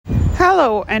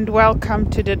Hello and welcome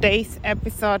to today's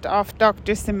episode of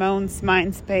Dr. Simone's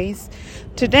Mindspace.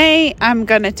 Today I'm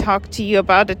going to talk to you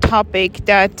about a topic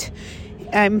that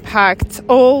impacts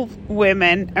all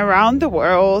women around the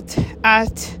world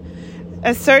at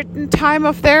a certain time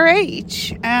of their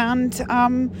age. And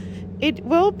it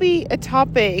will be a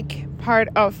topic part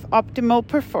of Optimal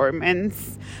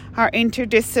Performance, our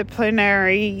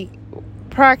interdisciplinary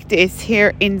practice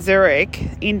here in Zurich,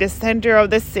 in the center of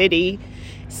the city,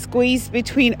 squeezed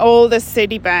between all the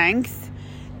city banks.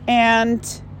 And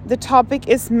the topic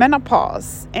is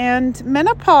menopause. And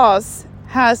menopause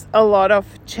has a lot of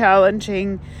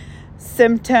challenging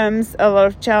symptoms, a lot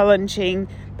of challenging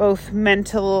both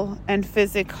mental and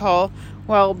physical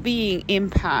well-being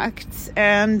impacts.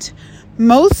 And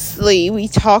mostly we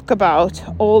talk about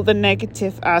all the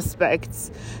negative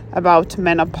aspects about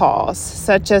menopause,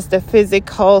 such as the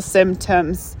physical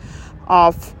symptoms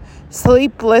of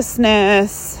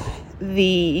sleeplessness,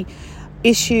 the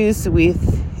issues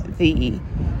with the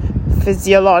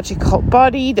physiological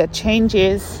body that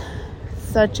changes,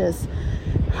 such as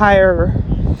higher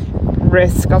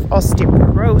risk of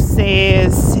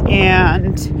osteoporosis,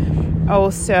 and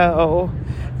also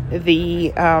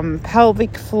the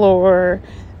pelvic floor,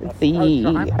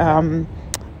 the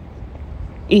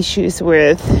issues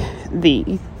with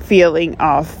the feeling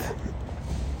of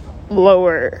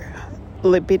lower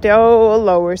libido,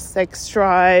 lower sex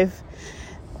drive,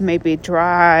 maybe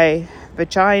dry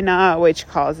vagina, which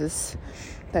causes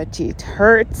that it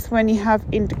hurts when you have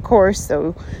intercourse,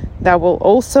 so that will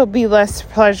also be less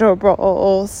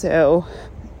pleasurable. So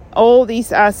all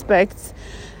these aspects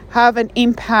have an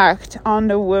impact on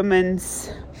the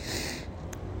woman's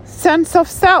sense of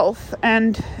self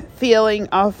and feeling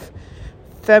of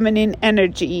feminine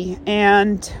energy.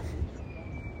 And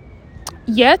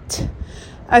yet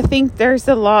I think there's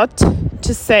a lot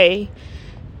to say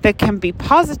that can be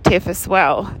positive as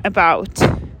well about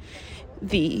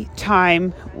the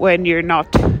time when you're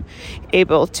not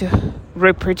able to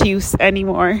reproduce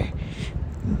anymore.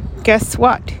 Guess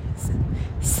what?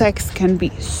 Sex can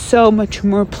be so much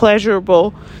more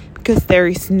pleasurable because there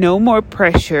is no more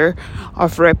pressure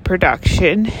of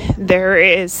reproduction. There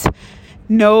is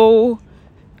no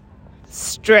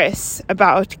stress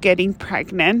about getting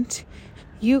pregnant.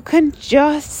 You can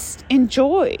just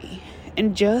enjoy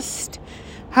and just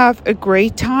have a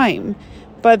great time.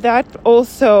 But that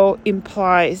also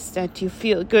implies that you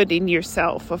feel good in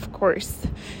yourself, of course,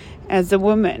 as a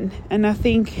woman. And I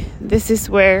think this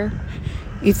is where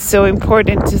it's so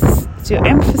important to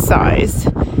emphasize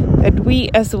that we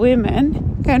as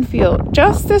women can feel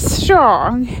just as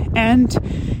strong and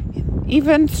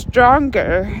even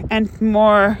stronger and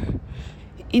more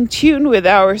in tune with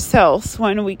ourselves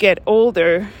when we get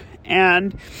older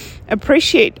and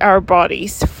appreciate our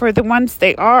bodies for the ones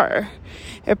they are.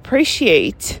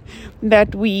 Appreciate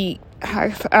that we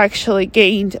have actually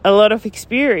gained a lot of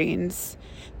experience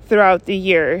throughout the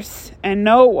years and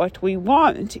know what we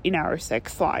want in our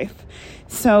sex life,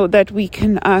 so that we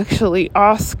can actually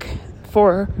ask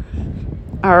for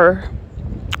our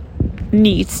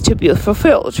needs to be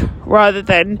fulfilled, rather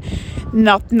than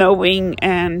not knowing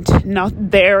and not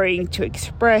daring to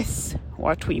express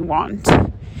what we want.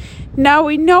 Now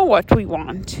we know what we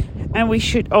want, and we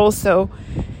should also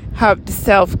have the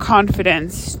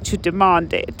self-confidence to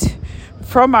demand it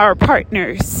from our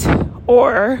partners,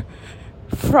 or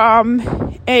from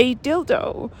a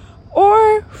dildo,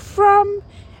 or from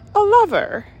a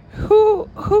lover.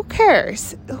 Who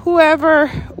cares? Whoever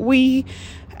we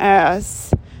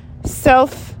as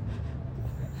self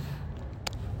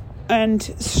and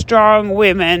strong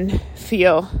women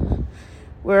feel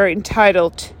we're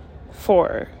entitled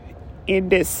for in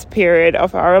this period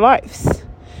of our lives.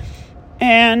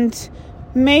 And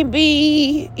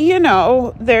maybe,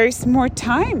 there's more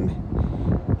time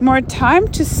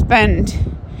to spend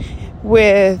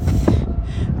with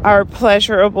our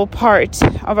pleasurable part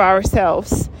of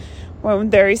ourselves, when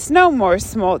there is no more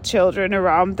small children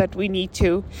around that we need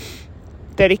to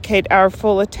dedicate our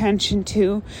full attention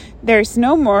to. There's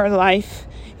no more life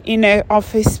in an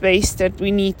office space that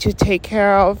we need to take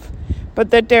care of,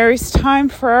 but that there is time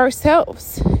for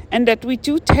ourselves, and that we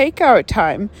do take our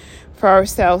time for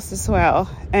ourselves as well,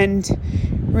 and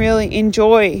really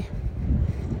enjoy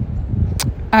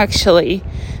actually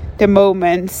the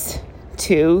moments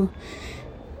to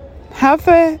have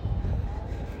a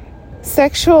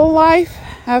sexual life,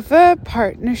 have a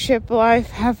partnership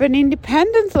life, have an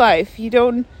independent life. You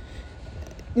don't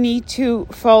need to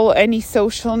follow any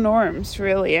social norms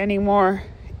really anymore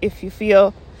if you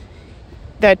feel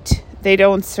that they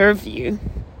don't serve you.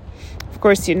 Of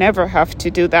course, you never have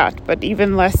to do that, but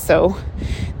even less so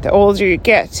the older you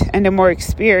get and the more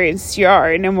experienced you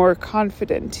are and the more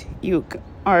confident you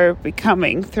are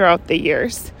becoming throughout the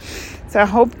years. So I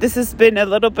hope this has been a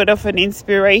little bit of an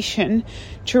inspiration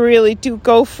to really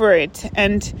go for it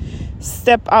and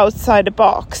step outside the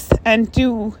box and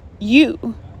do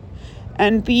you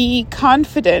and be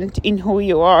confident in who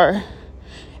you are,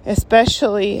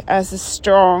 especially as a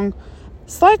strong,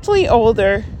 slightly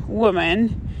older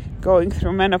woman going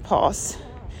through menopause.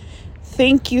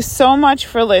 Thank you so much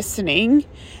for listening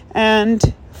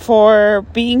and for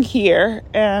being here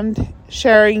and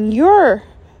sharing your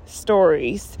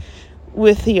stories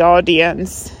with the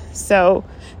audience. So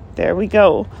there we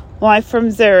go. Live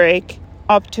from Zurich,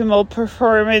 Optimal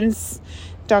Performance,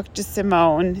 Dr.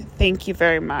 Simone. Thank you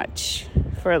very much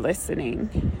for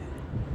listening.